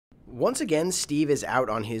Once again, Steve is out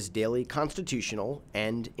on his daily constitutional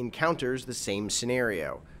and encounters the same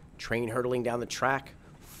scenario. Train hurtling down the track,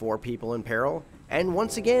 4 people in peril, and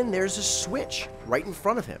once again there's a switch right in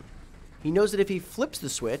front of him. He knows that if he flips the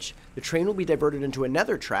switch, the train will be diverted into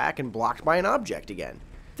another track and blocked by an object again.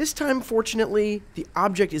 This time, fortunately, the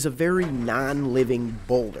object is a very non-living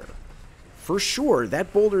boulder. For sure,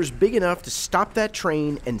 that boulder is big enough to stop that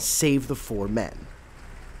train and save the 4 men.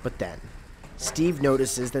 But then, Steve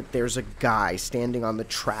notices that there's a guy standing on the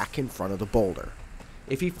track in front of the boulder.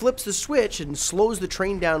 If he flips the switch and slows the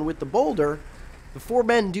train down with the boulder, the 4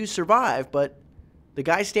 men do survive, but the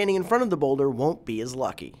guy standing in front of the boulder won't be as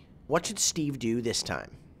lucky. What should Steve do this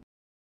time?